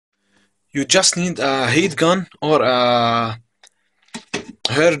You just need a heat gun or a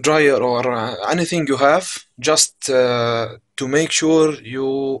hair dryer or anything you have, just to make sure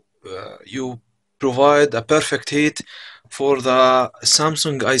you provide a perfect heat for the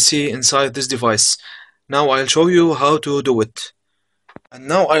Samsung IC inside this device. Now I'll show you how to do it. And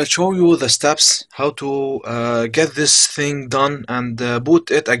now I'll show you the steps how to get this thing done and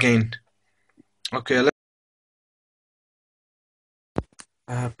boot it again. Okay,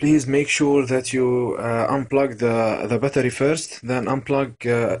 please make sure that you unplug the battery first, then unplug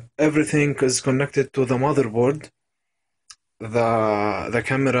everything is connected to the motherboard, the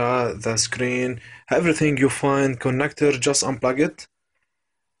camera, the screen, everything you find connector, just unplug it.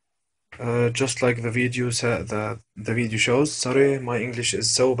 Just like the video the video shows. Sorry, my English is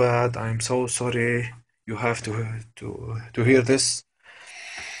so bad. I'm so sorry. You have to hear this.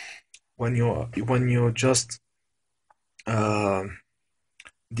 When you just uh,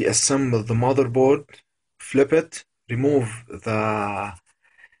 deassemble the motherboard, flip it, remove the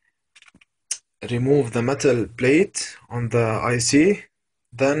metal plate on the IC,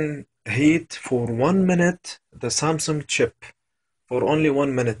 then heat for 1 minute the Samsung chip for only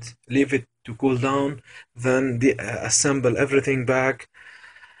 1 minute. Leave it to cool down, then assemble everything back.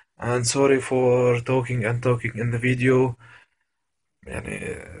 And sorry for talking in the video.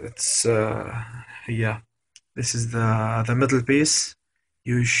 It's yeah. This is the middle piece.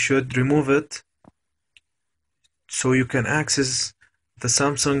 You should remove it so you can access the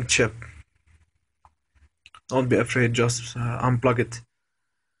Samsung chip. Don't be afraid, just unplug it.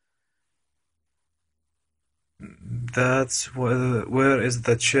 That's where is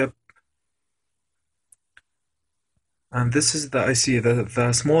the chip, and this is the IC.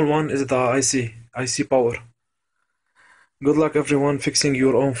 The small one is the IC power. Good luck everyone fixing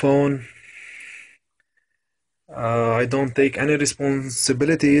your own phone. I don't take any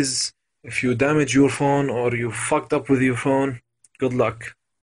responsibilities if you damage your phone or you fucked up with your phone. Good luck.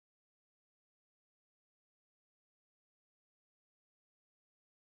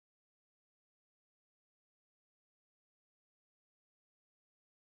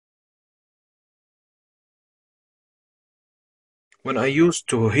 When I used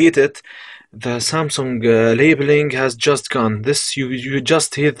to heat it, the Samsung labeling has just gone. This you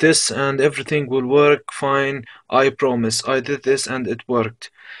just heat this and everything will work fine. I promise. I did this and it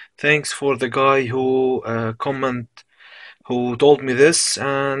worked. Thanks for the guy who told me this,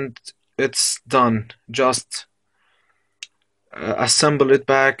 and it's done. Just assemble it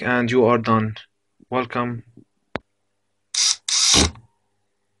back and you are done. Welcome.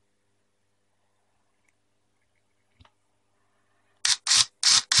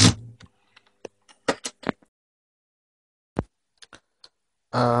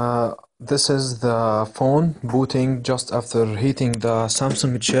 This is the phone booting just after heating the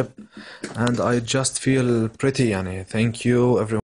Samsung chip, and I just feel pretty, yani. Thank you, everyone.